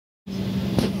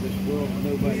Well,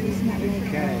 nobody wants to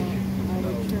do cash.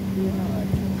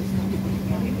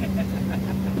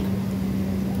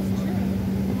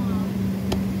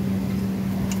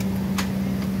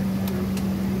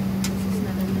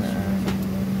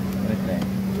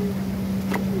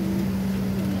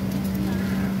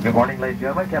 Good morning, ladies and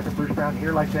gentlemen. Captain Bruce Brown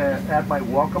here. I'd like to add my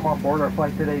welcome on board our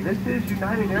flight today. This is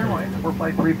United Airlines. We're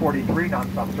flight 343,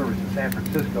 nonstop service to San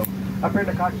Francisco. Up here in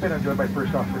the cockpit, I'm joined by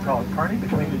First Officer Colin Carney.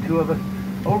 Between the two of us,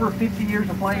 over 50 years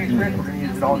of flying experience. We're going to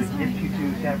use it all to get you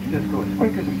to San Francisco as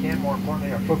quick as we can. More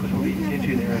importantly, our focus will be to get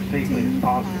you there as safely as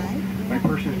possible. My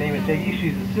purser's name is Peggy.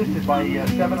 She's assisted by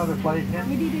 7 other flight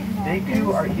attendants. They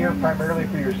too are here primarily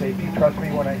for your safety. Trust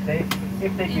me when I say,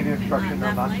 if they give you instruction,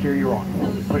 they'll not steer you wrong.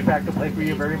 Push back to play for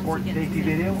you a very important safety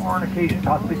video, or on occasion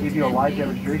possibly give you a live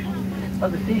demonstration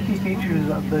of the safety features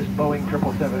of this Boeing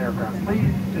 777 aircraft.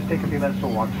 Please just take a few minutes to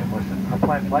watch and listen. Our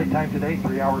planned flight time today,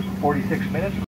 3 hours and 46 minutes.